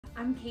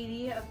I'm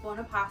Katie of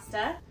Buona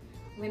Pasta.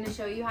 I'm going to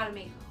show you how to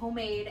make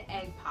homemade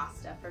egg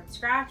pasta from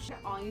scratch.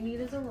 All you need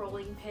is a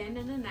rolling pin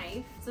and a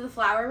knife. So the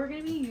flour we're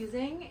going to be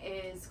using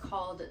is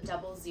called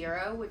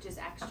 00, which is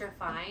extra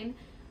fine.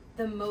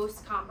 The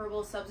most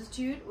comparable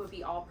substitute would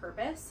be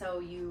all-purpose, so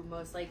you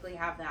most likely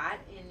have that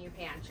in your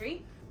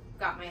pantry.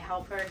 Got my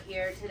helper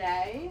here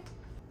today.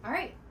 All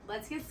right,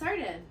 let's get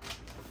started.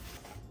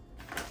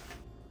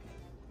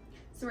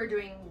 So we're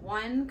doing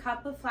 1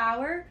 cup of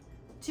flour,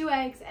 2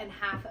 eggs, and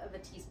half of a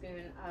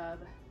teaspoon of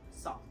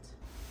salt.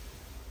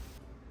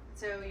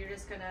 So you're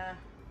just gonna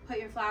put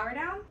your flour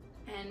down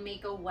and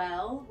make a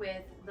well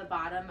with the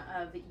bottom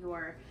of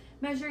your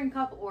measuring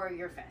cup or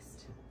your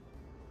fist.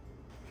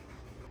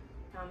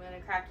 Now I'm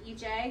gonna crack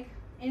each egg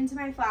into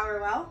my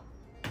flour well.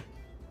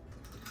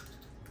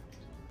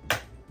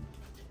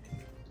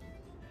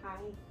 Hi,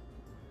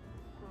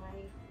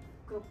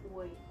 good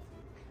boy.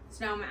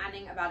 So now I'm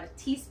adding about a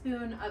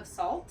teaspoon of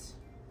salt.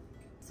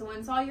 So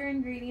once all your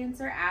ingredients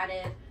are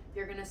added,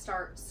 you're gonna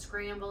start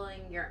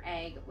scrambling your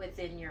egg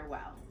within your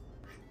well.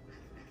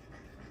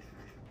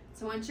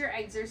 So once your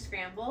eggs are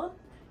scrambled,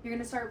 you're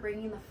gonna start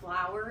bringing the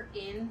flour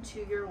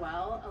into your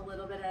well a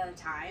little bit at a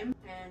time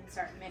and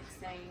start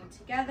mixing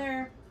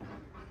together.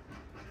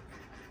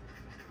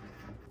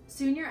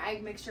 Soon your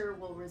egg mixture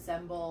will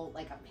resemble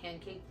like a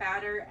pancake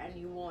batter and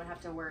you won't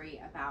have to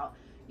worry about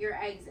your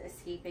eggs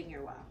escaping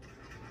your well.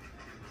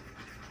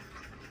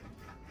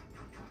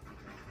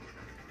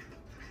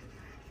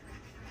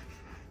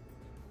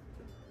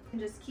 And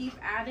just keep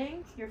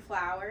adding your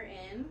flour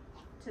in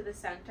to the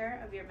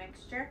center of your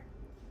mixture.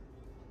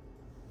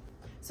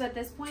 So at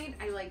this point,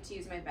 I like to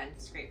use my bench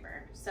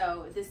scraper.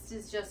 So this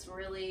is just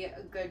really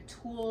a good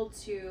tool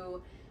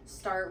to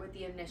start with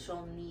the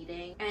initial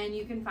kneading. And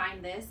you can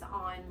find this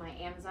on my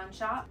Amazon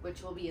shop,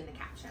 which will be in the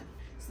caption.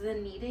 So the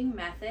kneading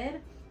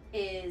method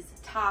is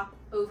top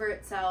over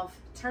itself,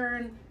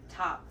 turn,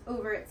 top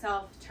over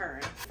itself,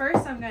 turn.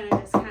 First, I'm gonna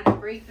just kind of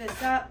break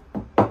this up.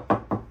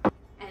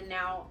 And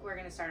now we're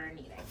gonna start our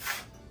kneading.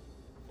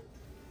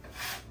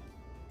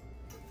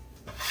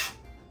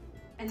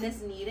 And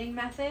this kneading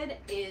method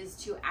is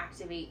to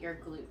activate your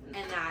gluten,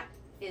 and that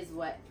is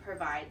what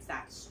provides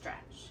that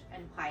stretch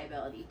and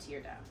pliability to your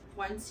dough.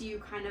 Once you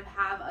kind of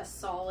have a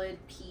solid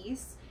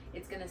piece,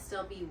 it's gonna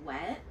still be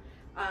wet.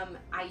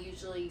 I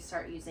usually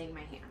start using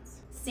my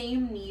hands.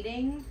 Same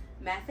kneading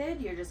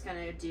method, you're just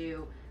gonna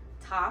do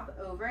top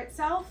over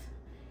itself,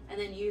 and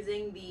then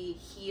using the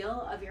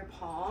heel of your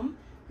palm,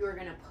 you're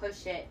gonna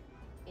push it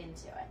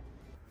into it.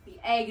 The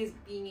egg is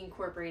being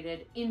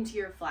incorporated into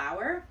your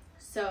flour,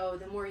 so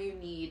the more you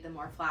knead, the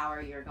more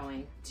flour you're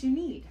going to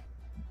need.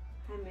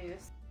 Hi,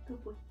 Moose.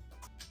 Good boy.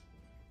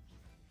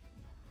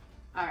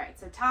 All right,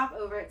 so top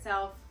over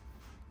itself.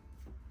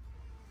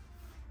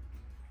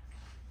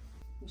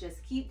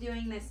 Just keep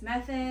doing this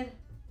method,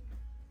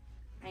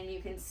 and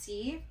you can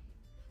see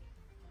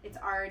it's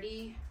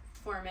already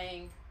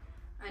forming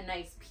a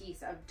nice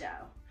piece of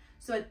dough.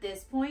 So at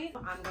this point,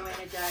 I'm going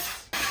to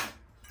just,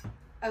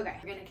 okay,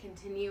 we're gonna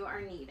continue our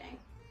kneading.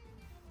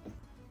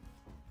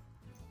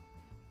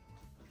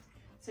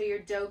 So your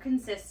dough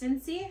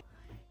consistency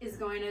is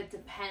going to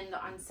depend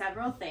on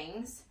several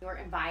things: your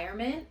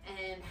environment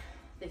and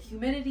the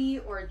humidity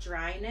or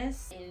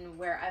dryness in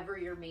wherever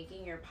you're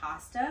making your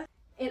pasta.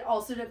 It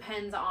also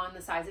depends on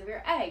the size of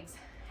your eggs.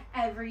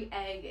 Every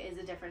egg is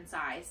a different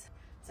size.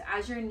 So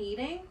as you're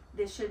kneading,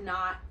 this should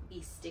not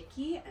be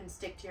sticky and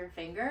stick to your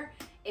finger.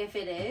 If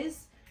it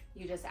is,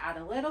 you just add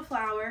a little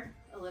flour,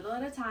 a little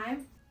at a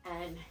time,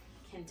 and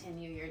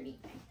continue your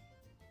kneading.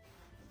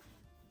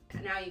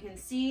 Now you can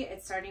see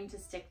it's starting to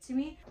stick to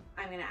me.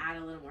 I'm gonna add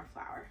a little more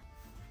flour.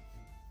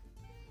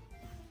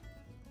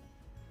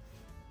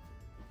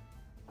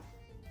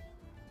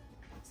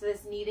 So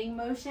this kneading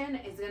motion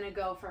is gonna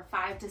go for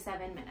 5 to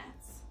 7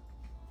 minutes.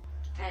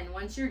 And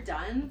once you're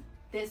done,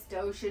 this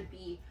dough should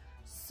be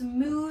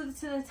smooth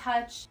to the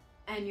touch,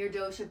 and your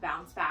dough should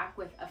bounce back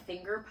with a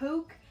finger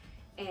poke,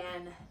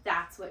 and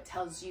that's what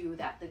tells you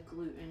that the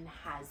gluten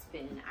has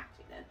been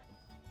activated.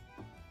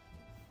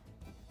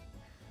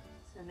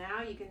 So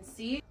now you can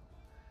see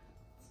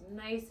it's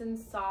nice and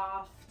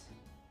soft.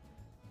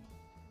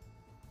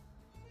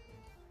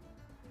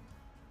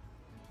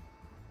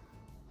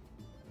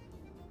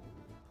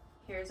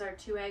 Here's our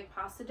 2-egg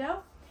pasta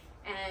dough,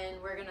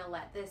 and we're gonna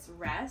let this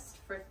rest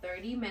for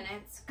 30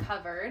 minutes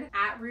covered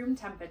at room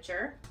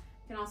temperature.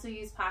 You can also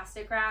use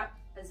plastic wrap,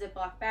 a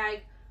Ziploc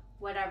bag,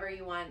 whatever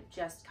you want,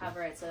 just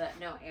cover it so that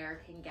no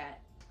air can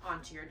get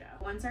onto your dough.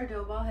 Once our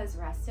dough ball has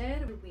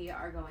rested, we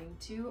are going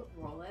to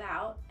roll it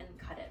out and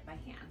cut it by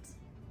hand.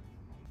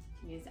 You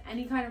can use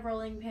any kind of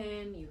rolling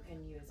pin. You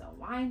can use a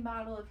wine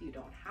bottle if you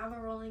don't have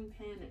a rolling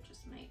pin. It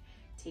just might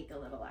take a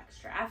little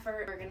extra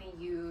effort. We're gonna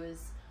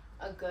use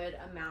a good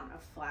amount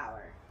of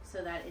flour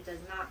so that it does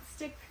not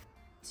stick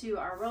to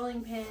our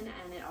rolling pin,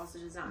 and it also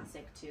does not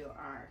stick to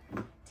our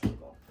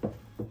table.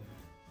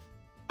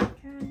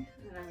 Okay, and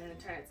then I'm gonna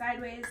turn it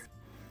sideways.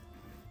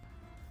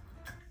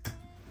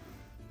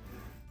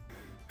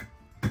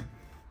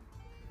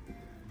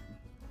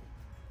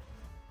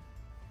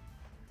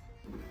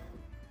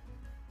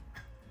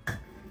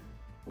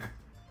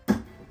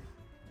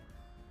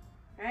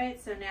 right,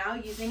 so now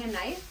using a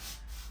knife,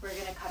 we're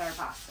gonna cut our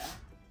pasta.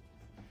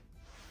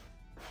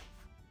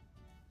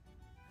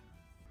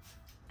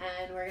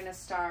 And we're gonna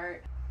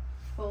start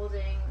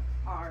folding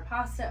our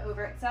pasta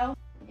over itself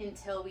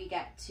until we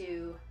get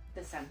to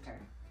the center.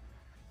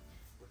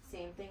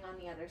 Same thing on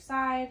the other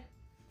side.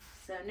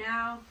 So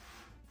now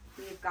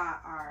we've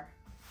got our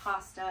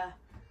pasta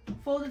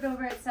folded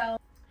over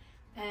itself,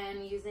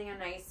 and using a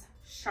nice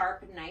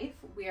sharp knife,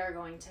 we are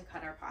going to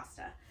cut our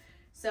pasta.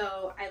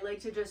 So I like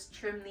to just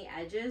trim the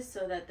edges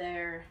so that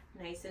they're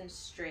nice and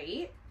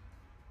straight.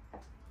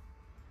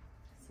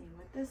 Same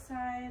with this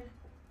side.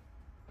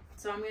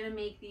 So I'm gonna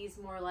make these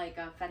more like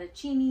a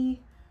fettuccine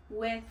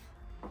width.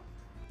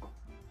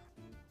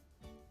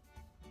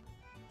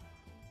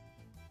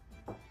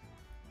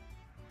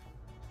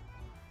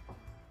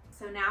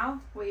 So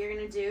now what you're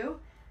gonna do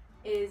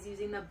is,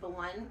 using the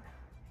blunt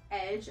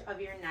edge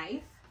of your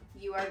knife,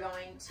 you are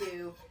going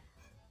to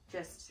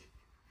just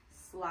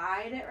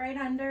slide it right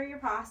under your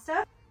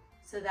pasta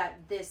so that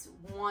this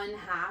one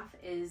half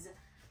is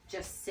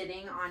just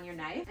sitting on your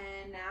knife.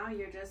 And now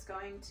you're just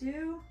going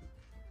to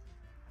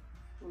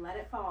let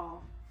it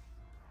fall.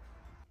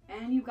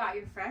 And you've got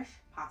your fresh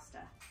pasta.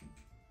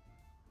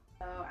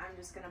 So I'm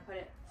just gonna put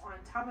it on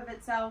top of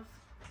itself.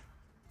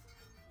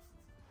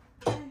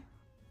 Okay.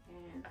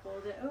 And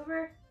fold it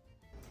over.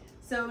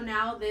 So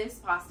now this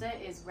pasta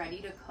is ready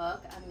to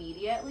cook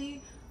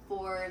immediately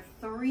for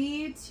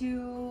 3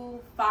 to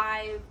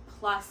 5+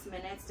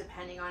 minutes,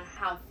 depending on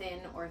how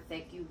thin or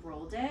thick you've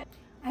rolled it.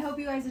 I hope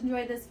you guys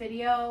enjoyed this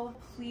video.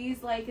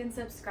 Please like and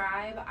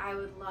subscribe. I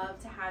would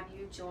love to have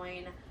you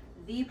join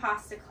the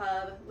Pasta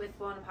Club with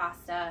Buona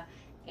Pasta,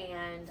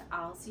 and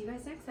I'll see you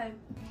guys next time.